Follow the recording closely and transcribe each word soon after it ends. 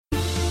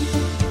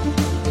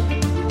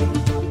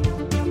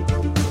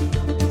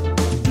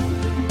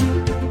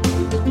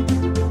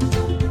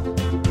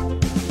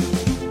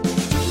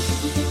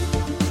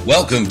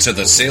Welcome to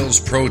the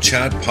Sales Pro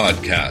Chat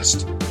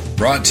podcast,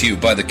 brought to you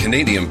by the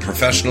Canadian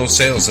Professional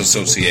Sales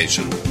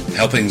Association,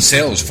 helping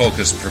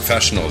sales-focused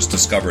professionals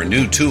discover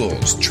new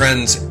tools,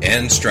 trends,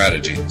 and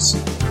strategies.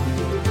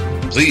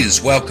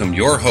 Please welcome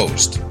your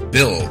host,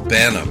 Bill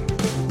Banham.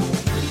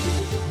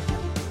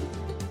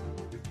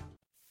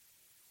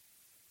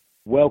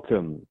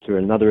 Welcome to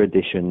another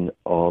edition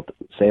of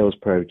Sales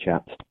Pro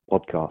Chat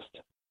podcast.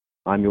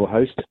 I'm your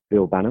host,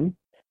 Bill Banham,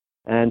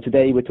 and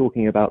today we're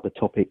talking about the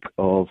topic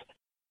of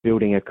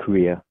building a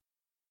career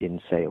in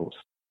sales.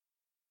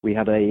 We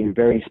have a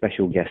very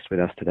special guest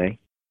with us today,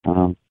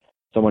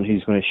 someone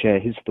who's going to share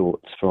his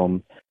thoughts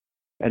from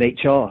an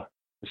HR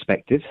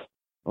perspective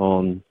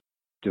on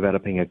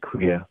developing a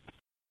career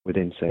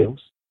within sales.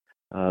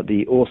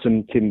 The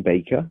awesome Tim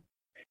Baker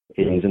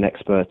is an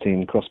expert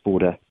in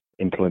cross-border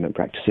employment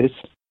practices,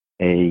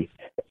 a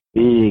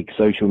big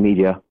social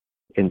media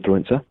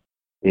influencer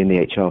in the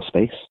HR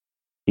space.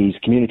 He's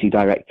community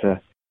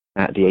director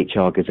at the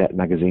HR Gazette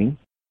magazine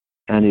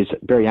and is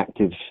very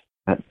active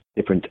at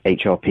different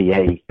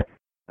HRPA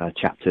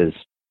chapters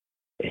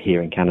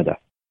here in Canada.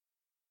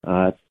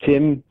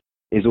 Tim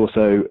is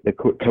also the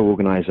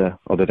co-organizer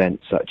of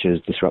events such as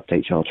Disrupt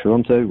HR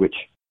Toronto, which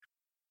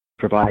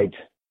provide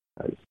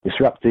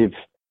disruptive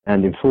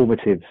and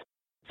informative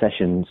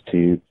sessions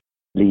to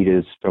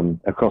leaders from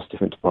across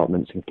different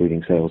departments,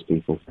 including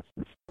salespeople.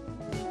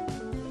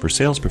 For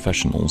sales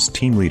professionals,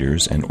 team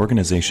leaders, and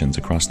organizations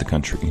across the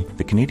country,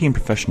 the Canadian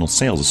Professional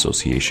Sales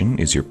Association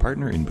is your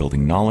partner in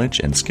building knowledge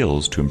and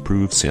skills to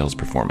improve sales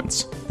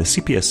performance. The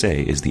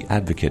CPSA is the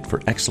advocate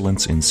for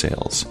excellence in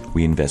sales.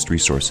 We invest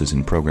resources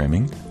in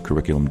programming,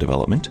 curriculum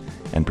development,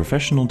 and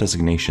professional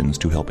designations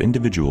to help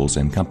individuals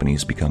and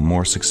companies become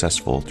more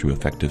successful through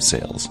effective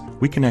sales.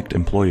 We connect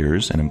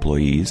employers and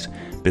employees,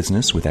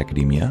 business with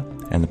academia,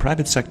 and the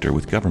private sector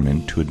with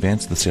government to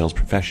advance the sales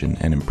profession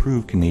and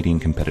improve Canadian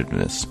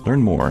competitiveness.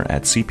 Learn more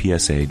at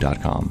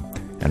cpsa.com.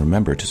 And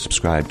remember to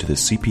subscribe to the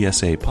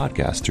CPSA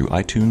podcast through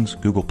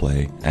iTunes, Google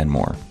Play, and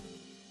more.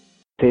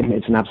 Tim,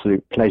 it's an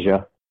absolute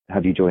pleasure to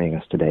have you joining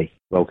us today.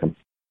 Welcome.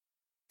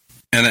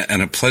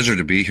 And a pleasure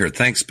to be here.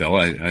 Thanks, Bill.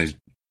 I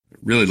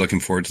really looking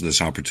forward to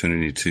this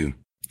opportunity to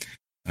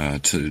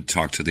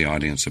talk to the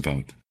audience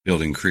about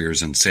building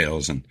careers in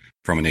sales and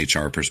from an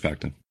HR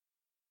perspective.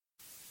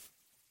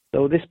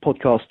 So this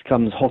podcast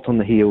comes hot on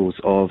the heels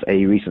of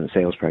a recent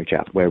Sales Pro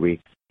Chat where we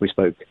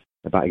spoke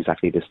about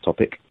exactly this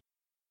topic.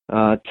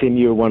 Tim,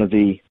 you were one of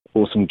the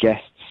awesome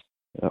guests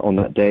on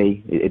that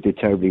day. It did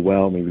terribly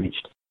well. We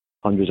reached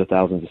hundreds of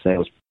thousands of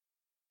sales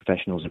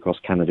professionals across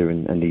Canada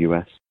and the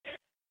US.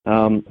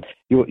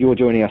 You're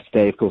joining us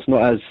today, of course,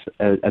 not as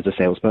a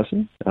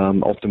salesperson.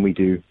 Often we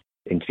do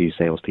interview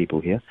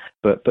salespeople here,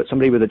 but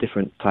somebody with a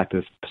different type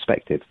of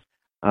perspective.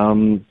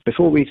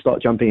 Before we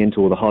start jumping into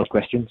all the hard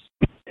questions,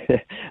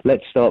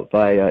 let's start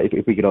by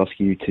if we could ask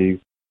you to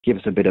give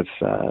us a bit of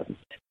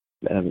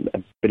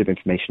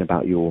information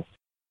about your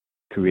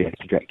career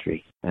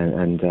trajectory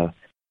and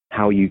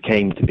how you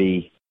came to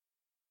be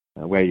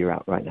where you're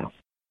at right now.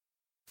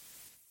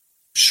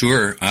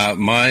 Sure.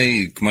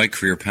 My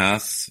career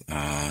path,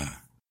 a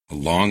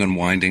long and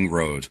winding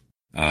road,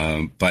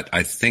 but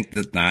I think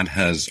that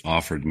has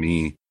offered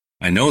me.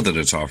 I know that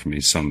it's offered me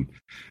some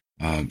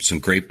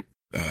great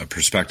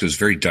perspectives,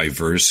 very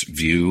diverse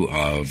view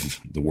of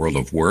the world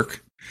of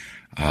work.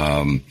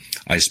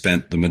 I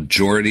spent the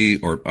majority,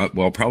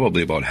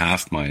 probably about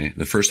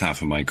the first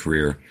half of my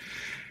career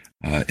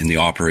in the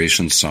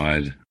operations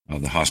side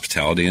of the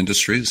hospitality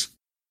industries.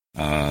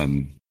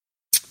 And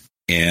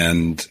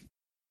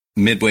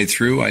midway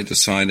through, I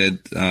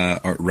decided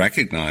or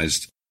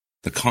recognized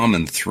the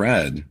common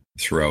thread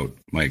throughout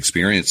my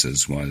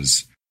experiences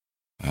was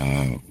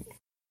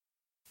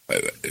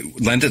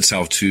lent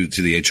itself to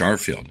the HR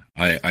field.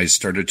 I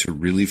started to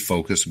really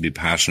focus and be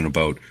passionate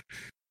about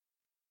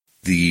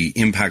the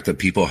impact that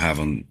people have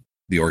on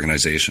the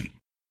organization,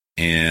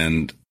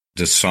 and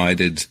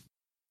decided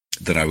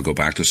that I would go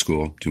back to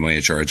school, do my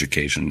HR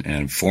education,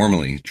 and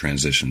formally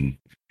transition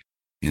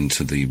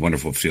into the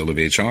wonderful field of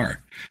HR.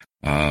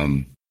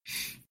 And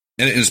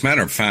as a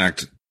matter of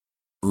fact,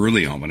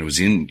 early on when I was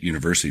in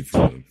university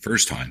for the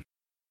first time,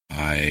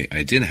 I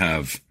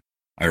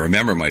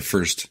remember my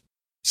first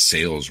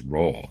sales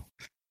role,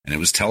 and it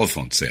was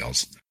telephone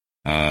sales.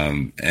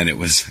 And it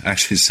was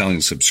actually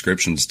selling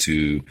subscriptions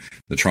to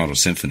the Toronto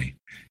Symphony.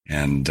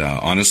 And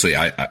honestly,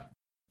 I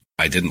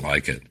didn't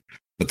like it.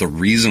 But the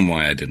reason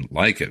why I didn't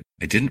like it,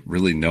 I didn't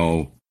really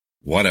know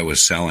what I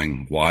was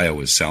selling, why I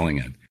was selling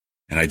it,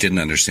 and I didn't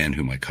understand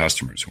who my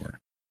customers were.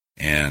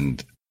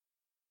 And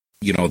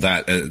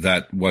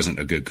that wasn't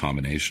a good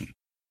combination.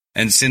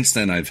 And since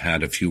then, I've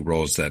had a few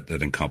roles that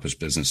encompass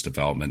business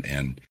development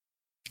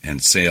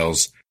and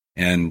sales.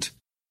 And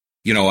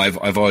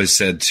I've always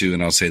said to,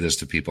 and I'll say this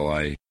to people,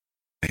 I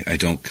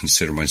don't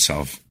consider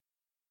myself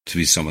to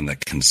be someone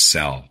that can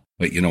sell,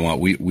 but you know what?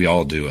 We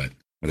all do it,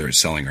 whether it's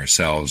selling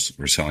ourselves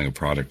or selling a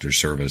product or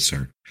service,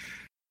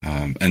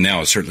 and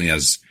now certainly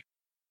as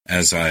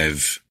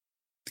I've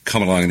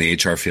come along in the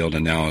HR field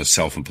and now a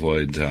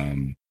self-employed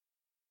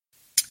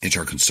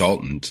HR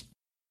consultant,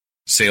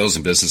 sales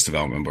and business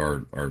development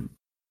are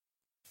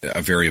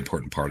a very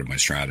important part of my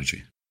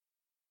strategy.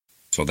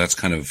 So that's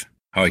kind of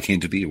how I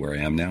came to be where I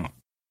am now.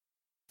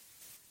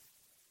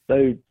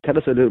 So tell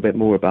us a little bit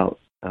more about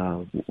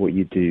what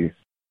you do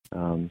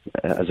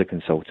as a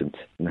consultant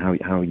and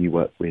how you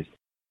work with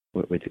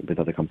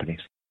other companies.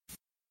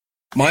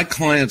 My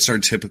clients are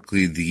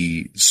typically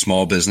the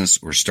small business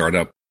or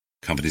startup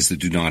companies that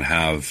do not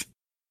have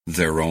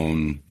their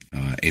own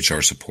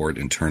HR support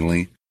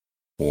internally,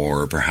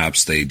 or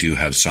perhaps they do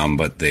have some,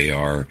 but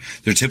they're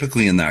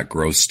typically in that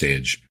growth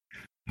stage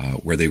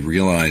where they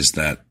realize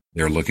that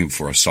they're looking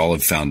for a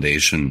solid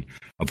foundation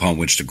upon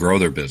which to grow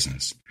their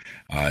business,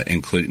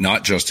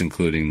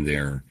 including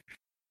their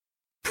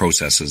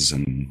processes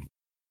and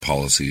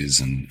policies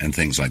and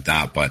things like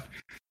that, but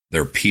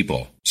their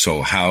people.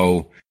 So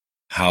how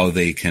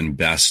they can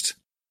best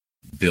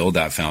build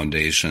that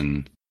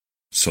foundation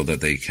so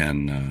that they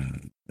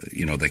can,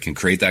 they can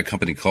create that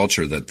company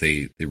culture that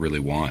they really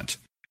want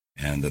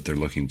and that they're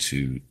looking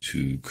to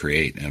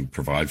create and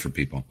provide for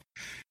people.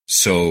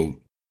 So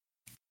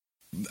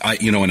I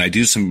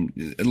do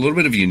a little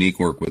bit of unique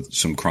work with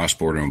some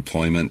cross-border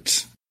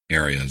employment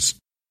areas,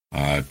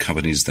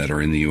 companies that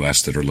are in the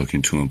U.S. that are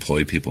looking to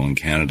employ people in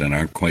Canada and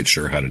aren't quite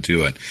sure how to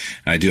do it.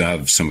 And I do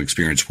have some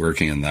experience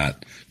working in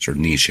that sort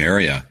of niche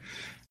area.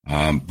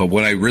 But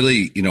what I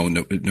really,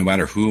 no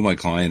matter who my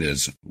client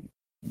is,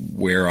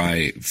 where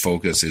I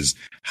focus is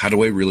how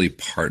do I really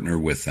partner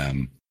with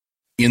them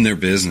in their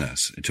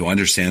business to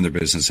understand their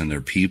business and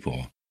their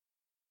people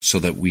so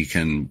that we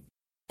can,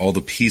 all the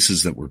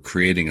pieces that we're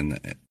creating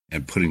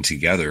and putting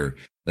together,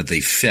 that they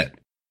fit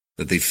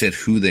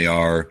who they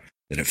are,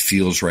 that it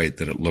feels right,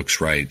 that it looks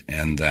right,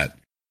 and that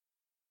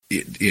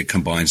it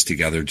combines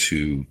together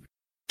to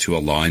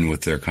align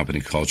with their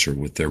company culture,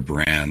 with their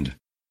brand,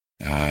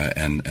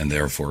 and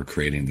therefore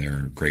creating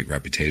their great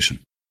reputation.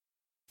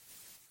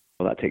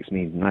 Well, that takes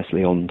me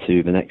nicely on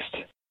to the next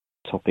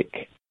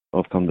topic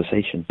of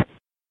conversation.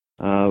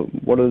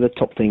 What are the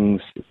top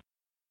things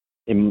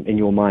in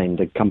your mind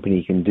a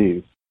company can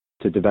do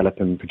to develop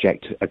and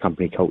project a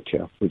company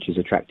culture which is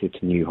attractive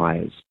to new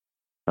hires,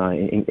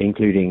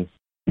 including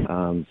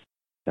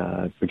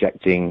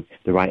projecting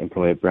the right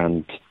employer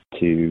brand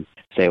to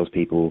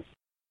salespeople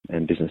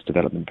and business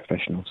development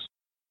professionals?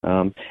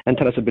 And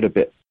tell us a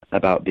bit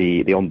about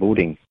the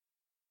onboarding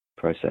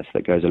process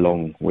that goes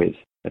along with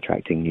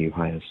attracting new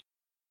hires.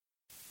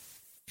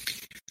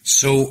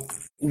 So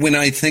when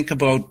I think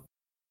about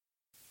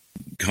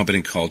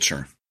company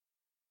culture,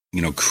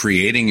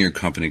 creating your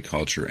company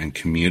culture and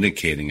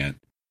communicating it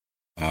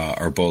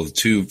are both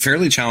two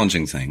fairly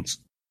challenging things,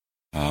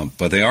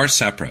 but they are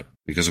separate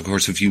because, of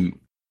course, if you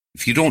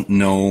don't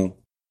know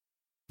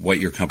what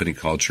your company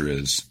culture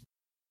is,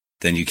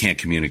 then you can't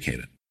communicate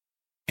it.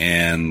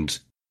 And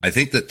I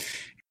think that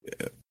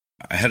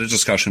I had a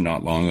discussion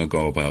not long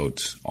ago about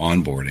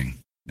onboarding,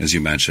 as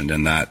you mentioned,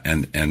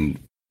 and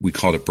we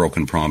called it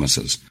broken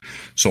promises.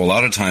 So a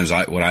lot of times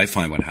what I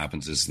find what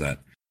happens is that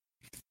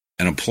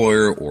an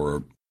employer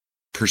or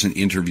person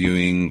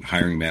interviewing,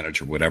 hiring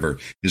manager, whatever,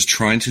 is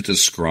trying to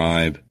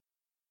describe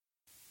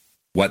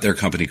what their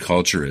company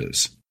culture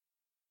is,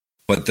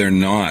 but they're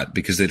not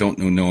because they don't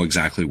know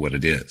exactly what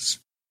it is.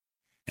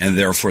 And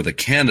therefore the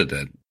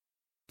candidate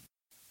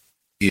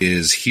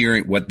is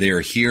hearing what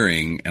they're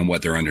hearing, and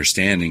what they're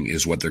understanding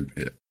is what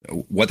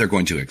they're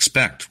going to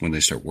expect when they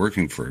start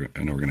working for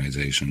an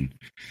organization,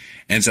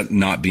 ends up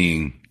not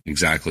being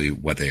exactly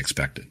what they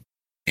expected.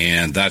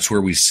 And that's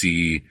where we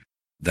see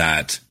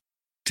that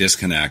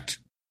disconnect,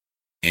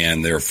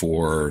 and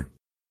therefore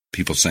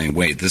people saying,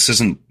 wait, this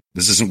isn't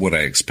what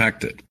I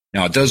expected.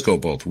 Now it does go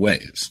both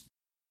ways,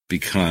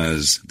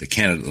 because the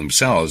candidate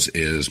themselves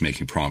is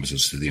making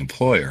promises to the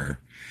employer.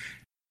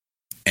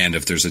 And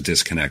if there's a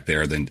disconnect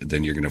there,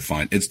 then you're going to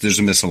find there's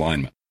a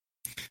misalignment.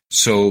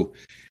 So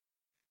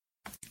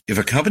if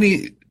a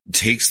company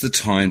takes the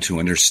time to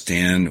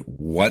understand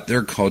what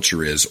their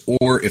culture is,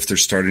 or if they're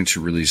starting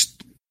to really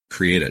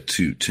create it,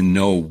 to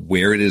know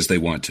where it is they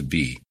want to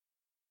be,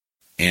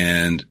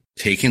 and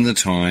taking the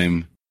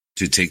time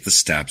to take the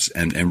steps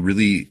and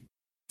really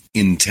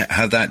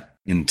have that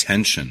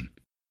intention,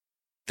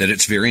 that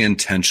it's very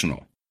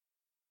intentional,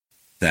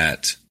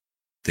 that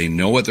they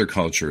know what their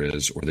culture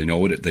is, or they know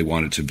what they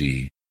want it to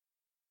be,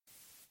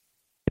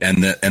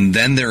 and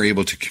then they're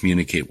able to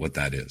communicate what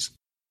that is.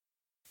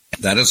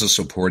 That is a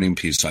supporting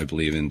piece, I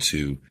believe,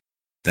 into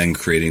then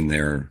creating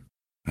their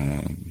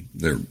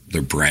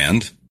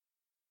brand,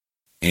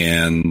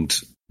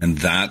 and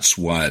that's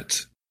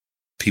what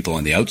people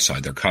on the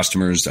outside, their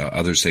customers,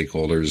 other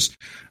stakeholders,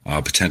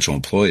 potential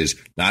employees,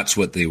 that's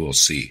what they will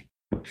see.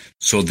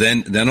 So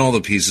then all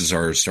the pieces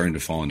are starting to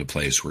fall into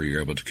place, where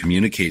you're able to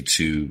communicate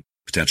to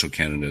potential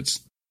candidates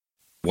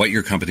what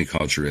your company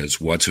culture is,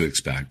 what to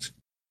expect,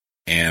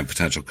 and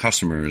potential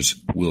customers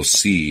will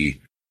see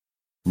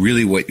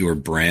really what your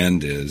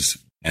brand is,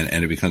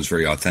 and it becomes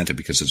very authentic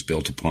because it's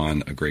built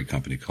upon a great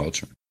company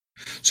culture.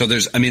 So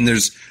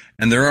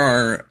there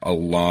are a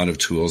lot of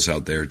tools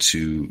out there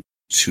to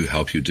to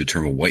help you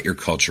determine what your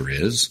culture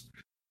is.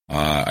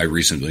 I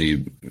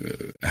recently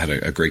had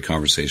a great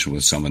conversation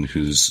with someone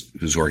whose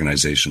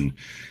organization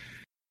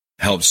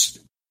helps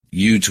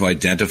you to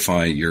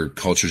identify your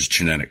culture's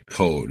genetic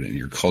code and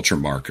your culture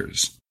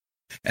markers.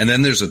 And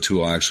then there's a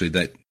tool actually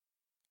that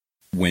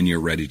when you're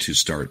ready to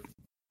start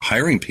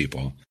hiring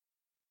people,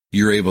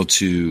 you're able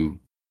to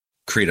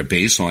create a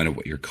baseline of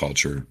what your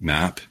culture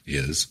map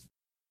is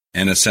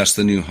and assess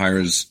the new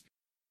hire's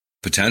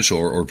potential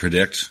or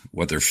predict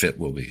what their fit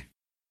will be.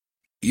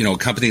 You know, a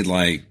company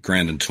like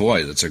Grandin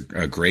Toy, that's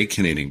a great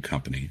Canadian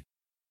company,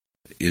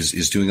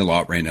 is doing a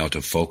lot right now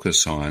to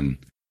focus on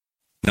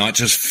not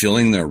just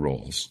filling their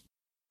roles,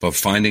 but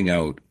finding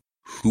out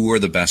who are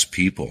the best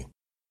people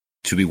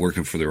to be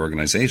working for their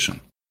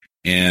organization.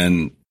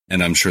 And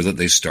I'm sure that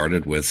they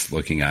started with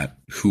looking at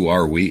who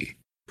are we?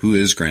 Who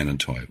is Grandin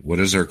Toy? What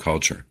is our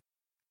culture?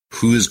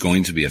 Who is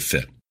going to be a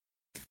fit?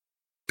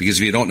 Because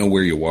if you don't know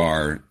where you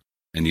are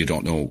and you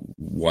don't know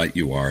what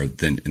you are,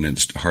 then and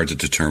it's hard to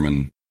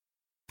determine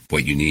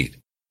what you need.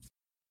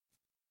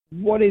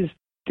 What is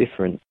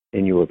different,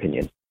 in your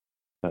opinion,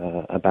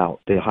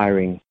 about the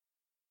hiring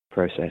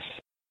process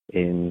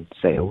in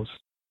sales,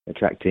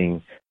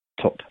 attracting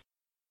top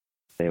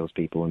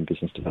salespeople and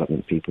business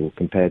development people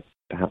compared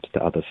perhaps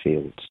to other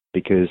fields?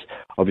 Because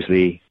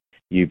obviously,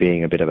 you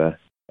being a bit of a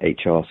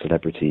HR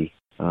celebrity,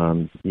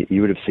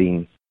 you would have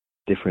seen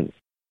different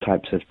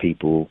types of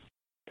people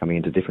coming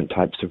into different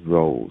types of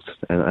roles.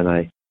 And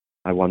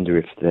I wonder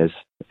if there's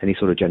any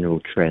sort of general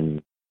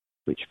trend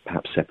which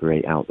perhaps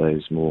separate out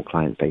those more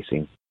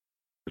client-facing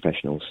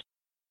professionals.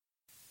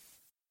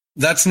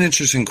 That's an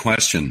interesting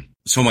question.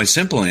 So my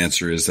simple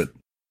answer is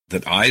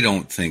that I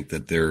don't think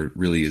that there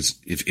really is,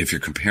 if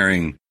you're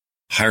comparing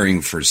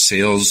hiring for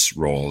sales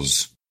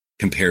roles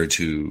compared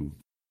to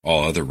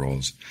all other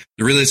roles,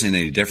 there really isn't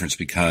any difference,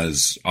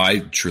 because I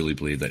truly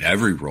believe that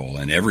every role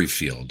and every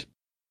field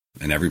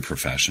and every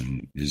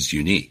profession is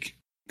unique.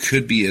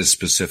 Could be as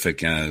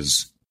specific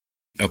as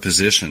a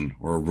position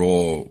or a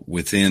role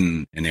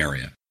within an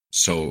area.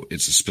 So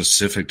it's a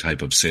specific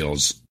type of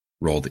sales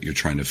role that you're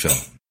trying to fill.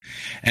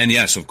 And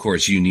yes, of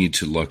course, you need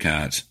to look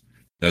at,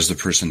 does the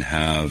person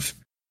have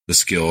the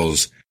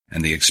skills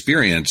and the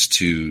experience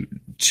to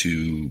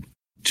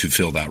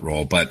fill that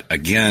role? But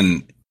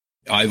again,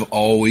 I've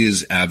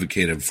always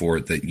advocated for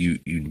it that you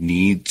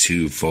need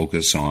to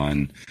focus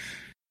on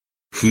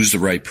who's the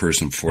right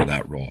person for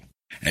that role.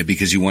 And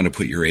because you want to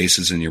put your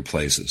aces in your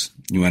places.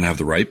 You want to have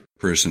the right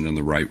person in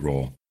the right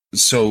role.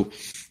 So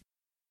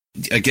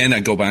again, I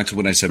go back to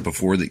what I said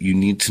before, that you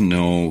need to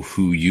know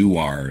who you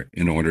are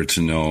in order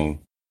to know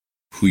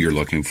who you're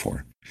looking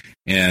for.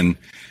 And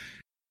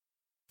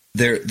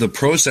the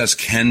process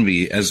can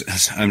be,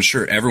 as I'm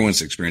sure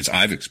everyone's experienced,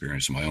 I've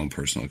experienced in my own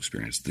personal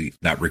experience,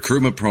 that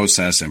recruitment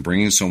process and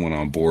bringing someone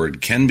on board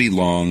can be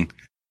long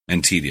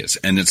and tedious.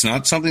 And it's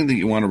not something that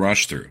you want to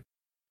rush through,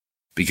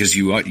 because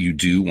you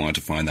do want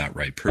to find that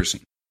right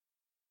person.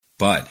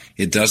 But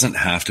it doesn't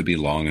have to be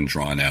long and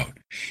drawn out.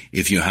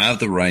 If you have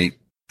the right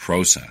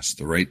process,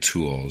 the right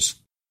tools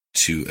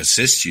to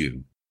assist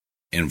you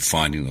in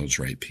finding those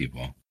right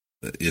people,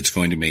 it's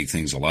going to make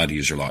things a lot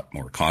easier, a lot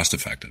more cost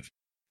effective.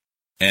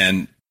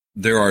 And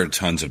there are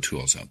tons of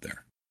tools out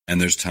there,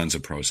 and there's tons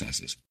of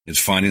processes. It's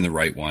finding the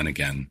right one,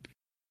 again,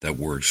 that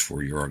works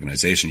for your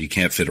organization. You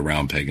can't fit a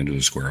round peg into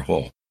a square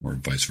hole, or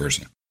vice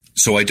versa.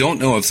 So I don't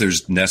know if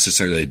there's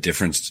necessarily a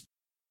difference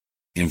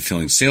in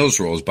filling sales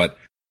roles, but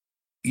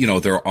you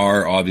know, there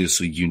are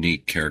obviously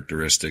unique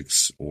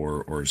characteristics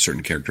or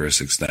certain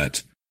characteristics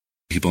that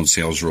people in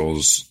sales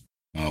roles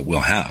will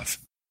have.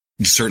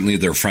 Certainly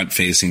they're front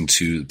facing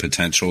to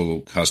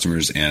potential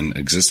customers and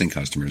existing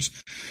customers.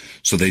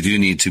 So they do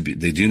need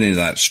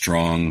that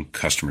strong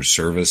customer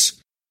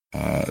service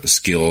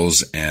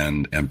skills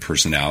and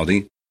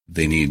personality.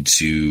 They need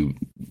to,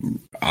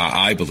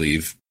 I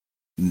believe,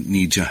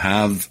 need to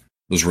have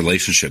those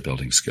relationship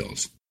building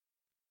skills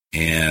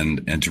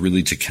and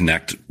to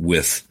connect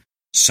with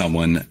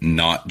someone,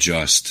 not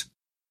just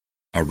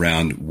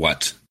around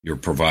what you're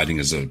providing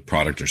as a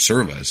product or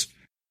service,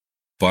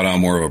 but on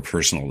more of a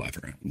personal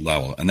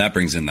level. And that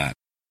brings in that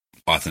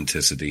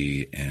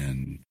authenticity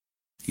and,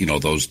 you know,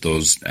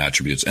 those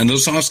attributes. And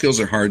those soft skills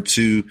are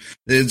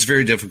it's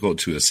very difficult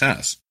to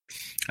assess.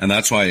 And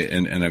that's why,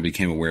 and I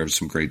became aware of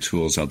some great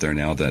tools out there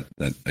now that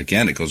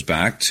again, it goes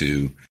back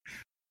to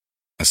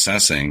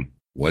assessing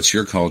what's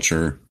your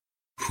culture,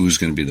 who's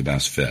going to be the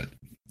best fit,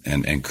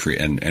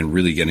 and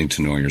really getting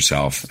to know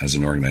yourself as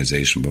an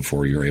organization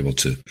before you're able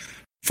to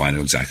find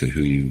out exactly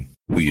who you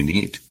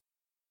need.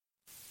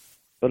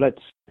 So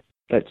let's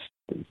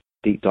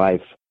deep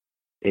dive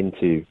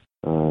into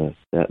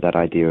that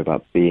idea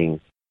about being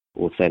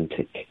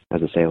authentic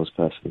as a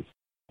salesperson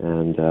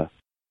and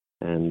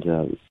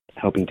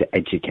helping to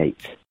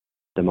educate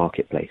the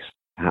marketplace,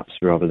 perhaps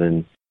rather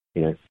than,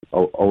 you know,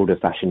 older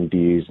fashioned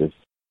views of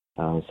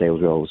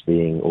sales roles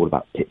being all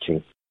about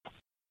pitching.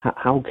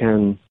 How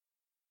can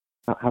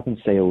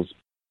sales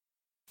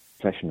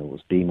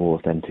professionals be more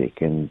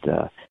authentic and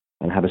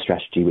have a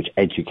strategy which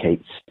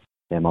educates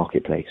their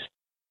marketplace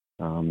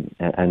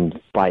and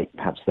fight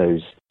perhaps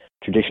those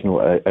traditional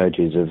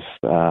urges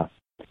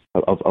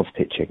of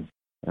pitching.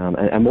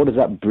 And what does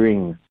that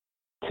bring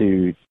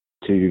to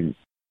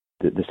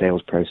the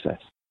sales process?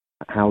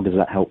 How does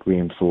that help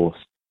reinforce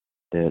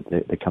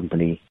the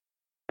company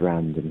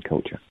brand and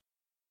culture?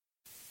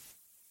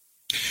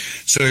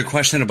 So a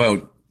question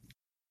about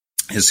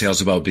is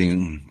sales about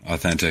being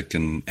authentic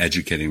and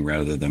educating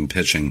rather than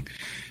pitching?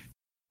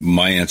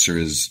 My answer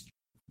is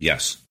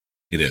yes,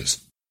 it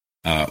is.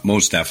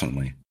 Most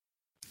definitely.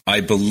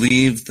 I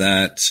believe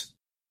that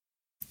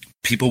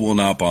people will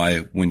not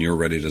buy when you're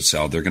ready to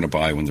sell. They're going to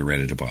buy when they're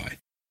ready to buy.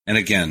 And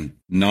again,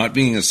 not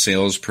being a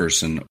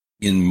salesperson,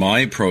 in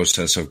my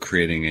process of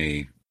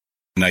creating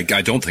and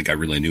I don't think I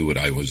really knew what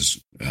I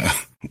was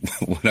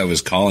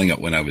calling it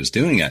when I was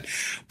doing it.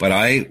 But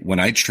when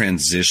I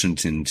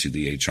transitioned into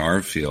the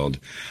HR field,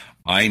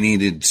 I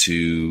needed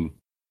to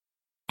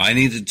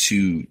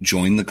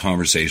join the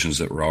conversations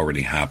that were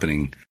already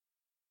happening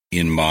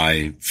in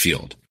my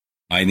field.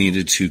 I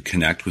needed to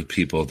connect with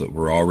people that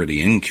were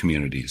already in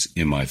communities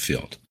in my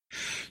field.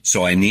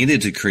 So I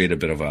needed to create a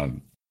bit of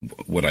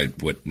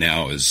what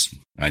now is,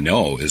 I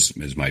know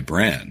is my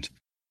brand.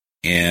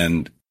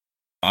 And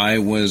I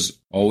was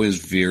always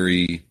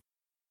very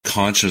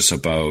conscious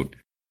about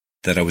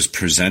that I was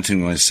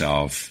presenting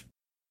myself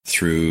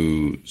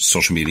through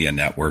social media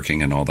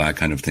networking and all that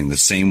kind of thing, the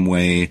same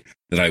way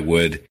that I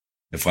would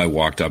if I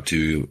walked up to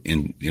you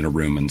in a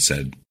room and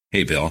said,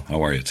 "Hey, Bill,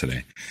 how are you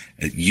today?"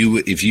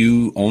 If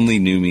you only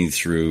knew me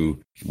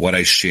through what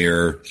I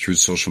share through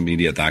social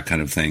media, that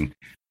kind of thing,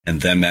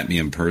 and then met me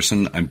in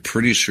person, I'm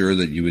pretty sure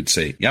that you would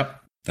say,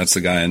 "Yep, that's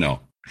the guy I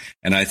know."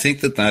 And I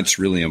think that that's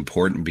really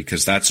important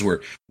because that's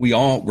where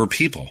we're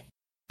people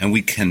and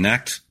we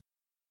connect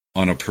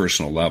on a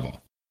personal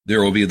level.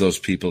 There will be those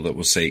people that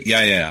will say,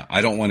 yeah,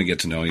 I don't want to get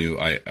to know you.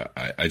 I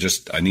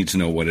need to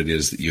know what it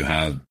is that you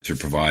have to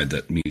provide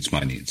that meets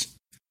my needs.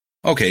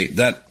 Okay.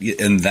 That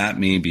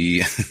may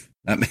be,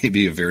 that may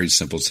be a very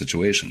simple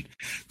situation.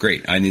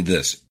 Great. I need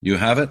this. You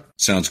have it.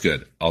 Sounds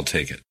good. I'll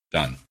take it.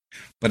 Done.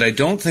 But I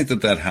don't think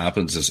that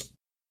happens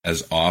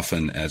as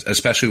often as,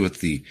 especially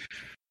with the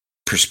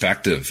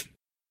perspective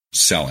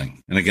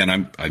selling. And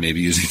again, I may be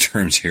using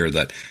terms here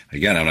that,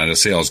 again, I'm not a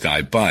sales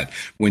guy, but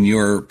when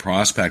you're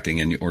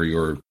prospecting or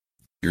you're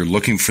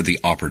looking for the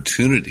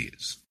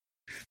opportunities,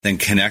 then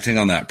connecting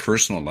on that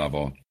personal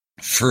level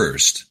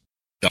first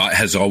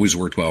has always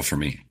worked well for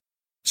me.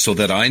 So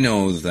that I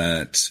know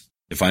that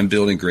if I'm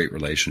building great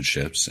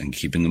relationships and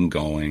keeping them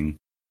going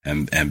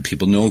and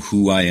people know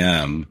who I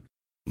am,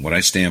 what I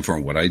stand for,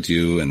 what I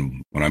do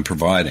and what I'm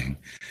providing,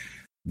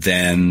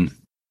 then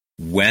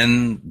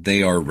when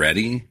they are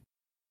ready,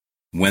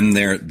 when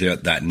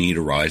that need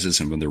arises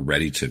and when they're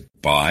ready to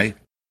buy,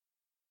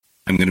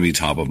 I'm going to be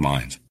top of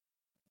mind.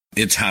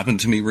 It's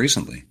happened to me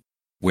recently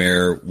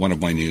where one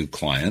of my new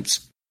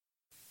clients,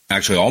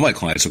 actually all my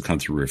clients have come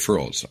through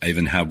referrals. I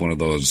even have one of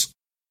those,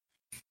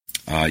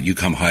 you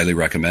come highly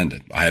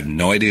recommended. I have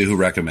no idea who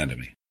recommended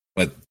me,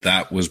 but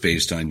that was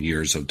based on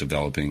years of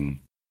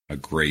developing a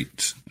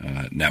great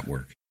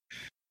network.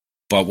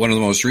 But one of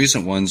the most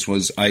recent ones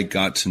was I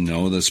got to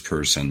know this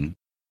person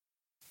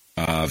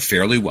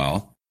fairly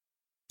well,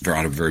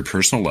 on a very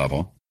personal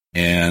level.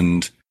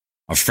 And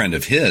a friend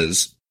of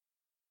his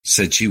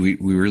said, "Gee, we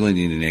really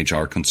need an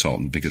HR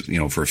consultant because,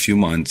 for a few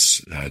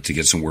months to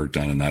get some work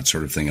done and that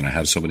sort of thing. And I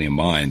have somebody in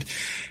mind."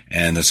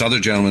 And this other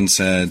gentleman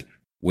said,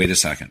 "Wait a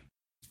second.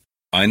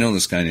 I know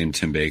this guy named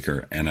Tim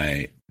Baker, and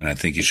I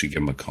think you should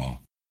give him a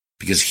call."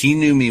 Because he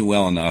knew me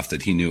well enough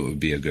that he knew it would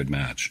be a good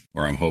match,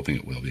 or I'm hoping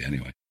it will be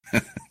anyway.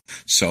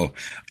 So,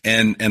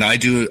 and I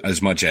do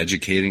as much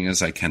educating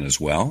as I can as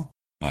well,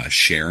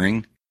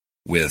 sharing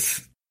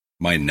with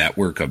my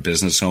network of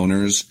business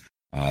owners,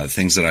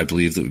 things that I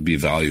believe that would be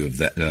value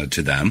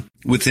to them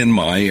within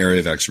my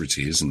area of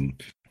expertise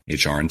and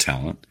HR and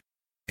talent.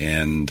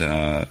 And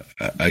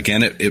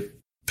again, it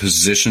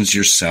positions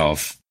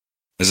yourself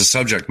as a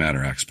subject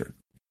matter expert,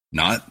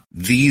 not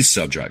the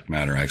subject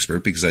matter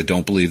expert, because I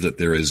don't believe that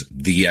there is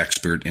the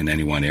expert in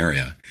any one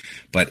area,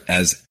 but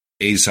as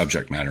a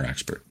subject matter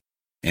expert.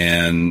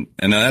 And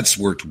that's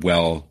worked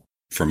well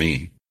for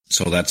me.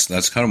 So that's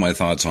kind of my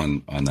thoughts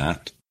on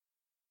that.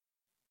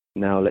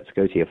 Now let's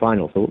go to your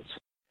final thoughts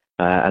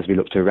as we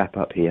look to wrap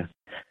up here.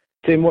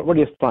 Tim, what are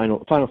your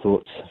final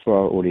thoughts for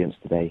our audience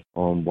today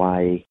on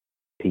why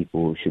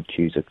people should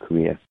choose a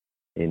career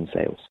in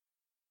sales?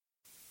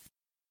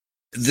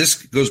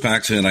 This goes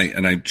back to,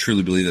 and I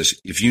truly believe this,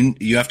 if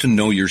you have to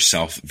know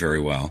yourself very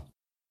well.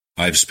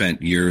 I've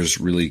spent years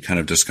really kind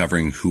of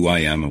discovering who I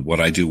am and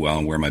what I do well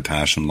and where my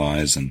passion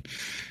lies. And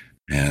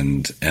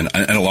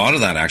a lot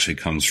of that actually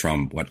comes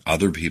from what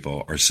other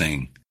people are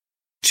saying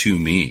to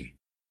me,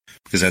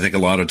 because I think a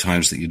lot of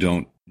times that you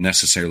don't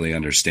necessarily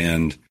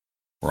understand,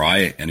 or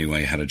I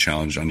anyway had a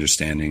challenge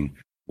understanding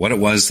what it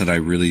was that I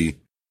really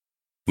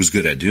was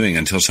good at doing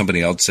until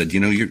somebody else said,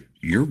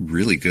 you're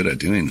really good at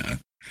doing that.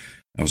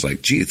 I was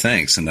like, gee,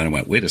 thanks. And then I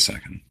went, wait a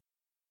second.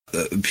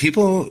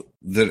 People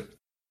that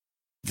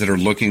are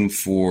looking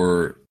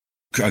for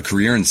a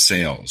career in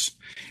sales,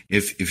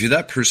 if you're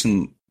that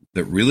person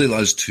that really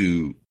loves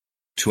to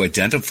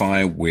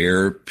identify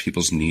where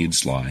people's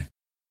needs lie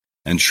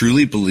and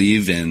truly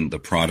believe in the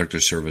product or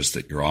service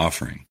that you're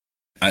offering,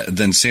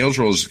 then sales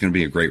roles is going to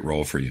be a great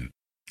role for you.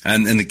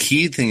 And the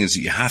key thing is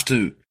you have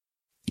to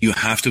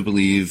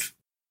believe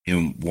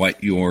in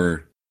what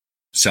you're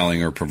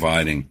selling or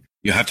providing.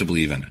 You have to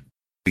believe in it,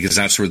 because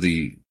that's where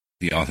the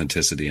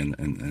authenticity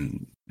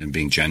and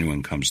being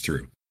genuine comes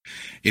through.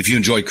 If you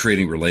enjoy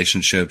creating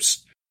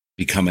relationships,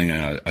 becoming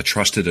a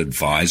trusted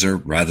advisor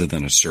rather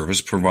than a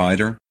service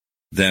provider,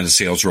 then a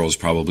sales role is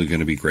probably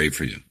going to be great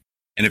for you.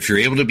 And if you're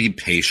able to be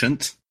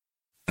patient,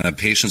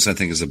 patience, I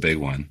think, is a big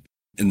one.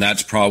 And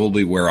that's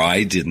probably where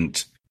I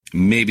didn't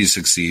maybe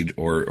succeed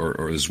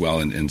or as well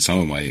in some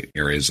of my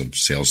areas of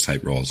sales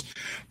type roles.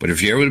 But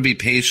if you're able to be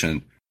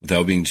patient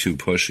without being too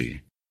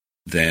pushy,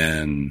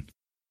 then,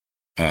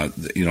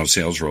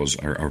 sales roles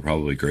are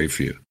probably great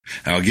for you.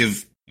 And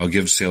I'll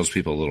give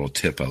salespeople a little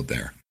tip out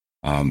there.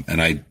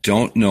 And I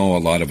don't know a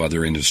lot of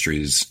other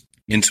industries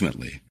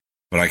intimately,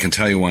 but I can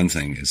tell you one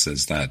thing is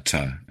that,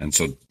 and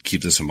so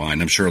keep this in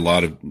mind. I'm sure a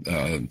lot of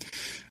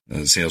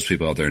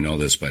salespeople out there know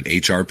this, but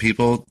HR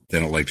people, they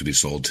don't like to be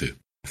sold to.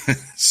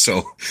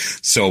 So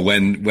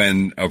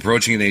when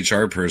approaching an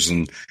HR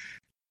person,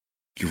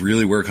 you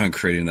really work on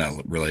creating that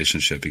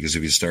relationship, because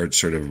if you start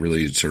sort of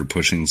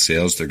pushing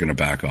sales, they're going to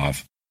back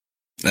off.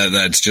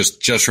 That's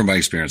just from my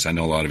experience. I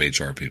know a lot of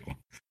HR people.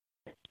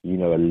 You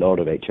know a lot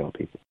of HR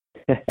people.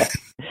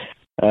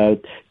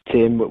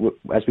 Tim,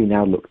 as we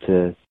now look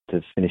to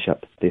finish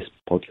up this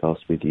podcast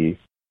with you,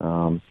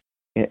 how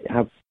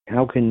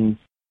can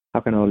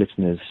our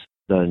listeners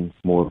learn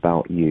more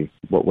about you?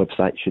 What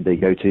website should they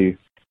go to?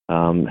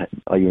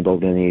 Are you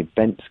involved in any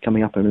events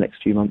coming up in the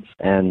next few months?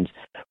 And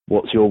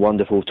what's your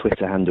wonderful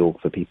Twitter handle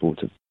for people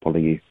to follow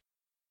you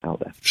out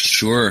there?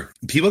 Sure.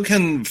 People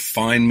can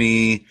find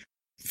me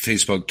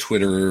Facebook,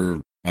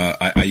 Twitter.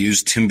 I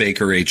use Tim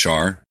Baker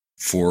HR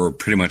for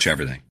pretty much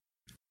everything.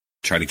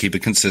 Try to keep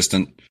it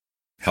consistent.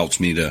 Helps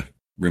me to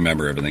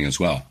remember everything as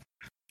well.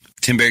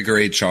 Tim Baker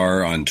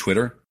HR on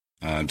Twitter.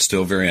 I'm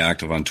still very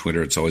active on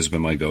Twitter. It's always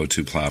been my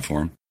go-to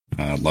platform.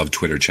 Love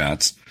Twitter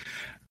chats.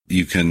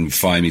 You can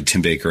find me,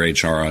 Tim Baker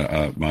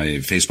HR, my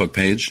Facebook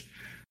page.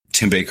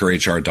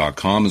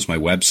 TimBakerHR.com is my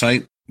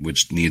website,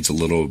 which needs a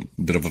little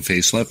bit of a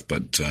facelift,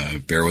 but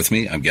bear with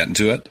me. I'm getting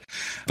to it.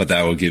 But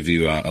that will give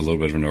you a little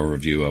bit of an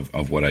overview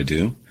of what I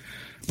do.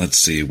 Let's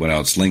see what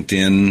else.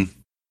 LinkedIn,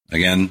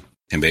 again,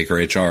 Tim Baker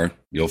HR.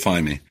 You'll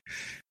find me.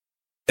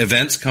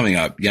 Events coming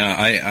up.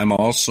 Yeah, I'm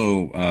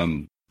also,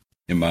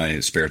 in my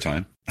spare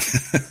time,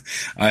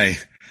 I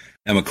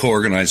am a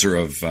co-organizer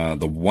of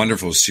the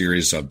wonderful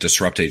series of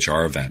Disrupt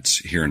HR events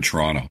here in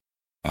Toronto.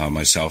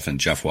 Myself and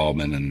Jeff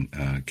Waldman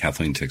and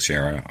Kathleen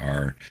Teixeira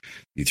are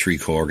the three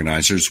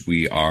co-organizers.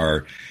 We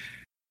are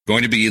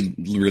going to be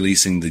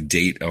releasing the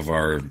date of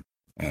our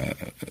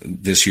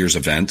this year's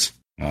event,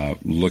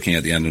 looking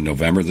at the end of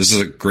November. This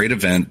is a great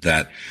event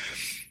that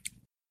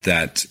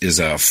is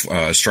a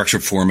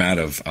structured format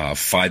of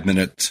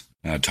 5-minute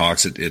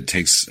talks. It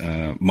takes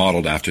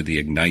modeled after the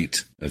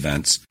Ignite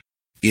events.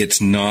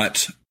 It's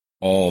not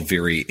all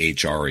very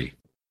HR-y.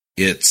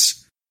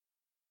 It's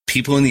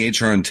people in the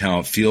HR and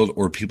talent field,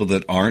 or people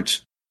that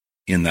aren't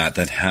in that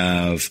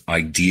have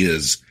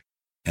ideas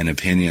and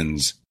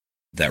opinions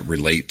that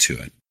relate to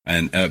it.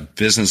 And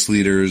business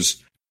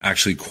leaders,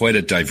 actually quite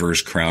a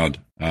diverse crowd.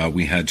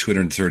 We had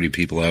 230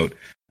 people out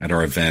at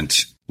our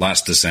event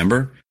last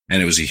December,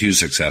 and it was a huge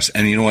success.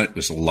 And you know what? It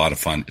was a lot of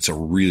fun. It's a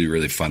really,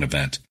 really fun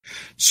event.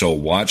 So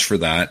watch for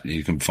that.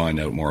 You can find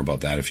out more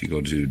about that if you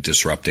go to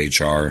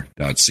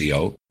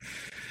disrupthr.co.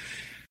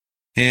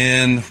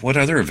 And what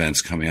other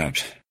events coming up?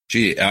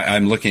 Gee,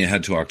 I'm looking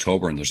ahead to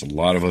October, and there's a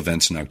lot of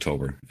events in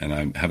October, and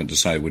I haven't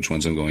decided which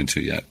ones I'm going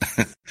to yet.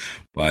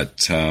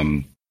 But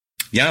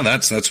yeah,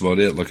 that's about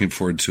it. Looking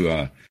forward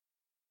to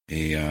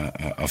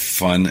a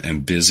fun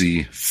and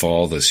busy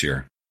fall this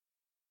year,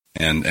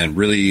 and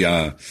really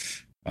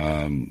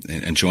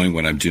enjoying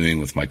what I'm doing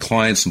with my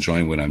clients,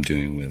 enjoying what I'm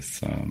doing with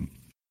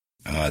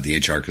the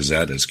HR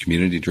Gazette as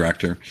community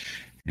director,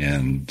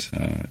 and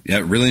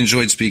really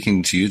enjoyed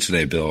speaking to you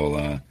today,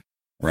 Bill.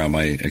 Around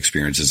my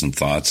experiences and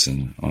thoughts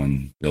and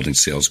on building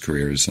sales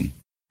careers and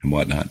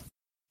whatnot.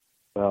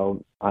 Well,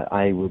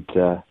 I would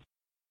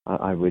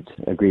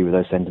agree with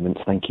those sentiments.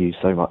 Thank you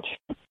so much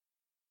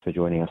for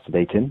joining us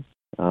today, Tim.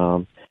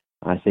 I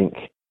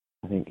think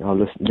our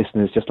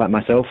listeners, just like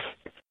myself,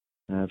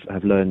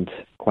 have learned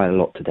quite a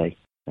lot today,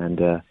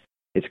 and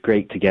it's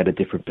great to get a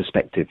different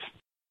perspective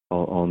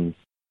on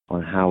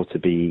how to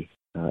be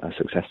a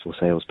successful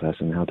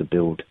salesperson, how to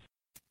build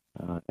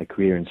a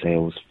career in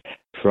sales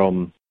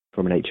from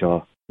an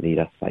HR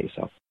leader like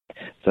yourself.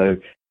 So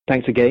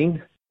thanks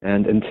again,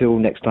 and until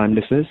next time,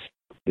 listeners,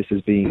 this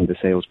has been the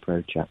Sales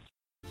Pro Chat.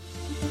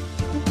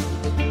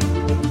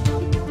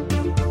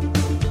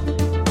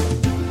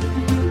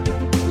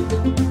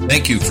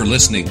 Thank you for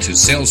listening to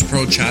Sales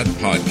Pro Chat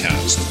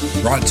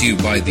Podcast, brought to you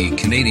by the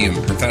Canadian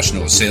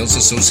Professional Sales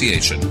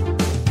Association.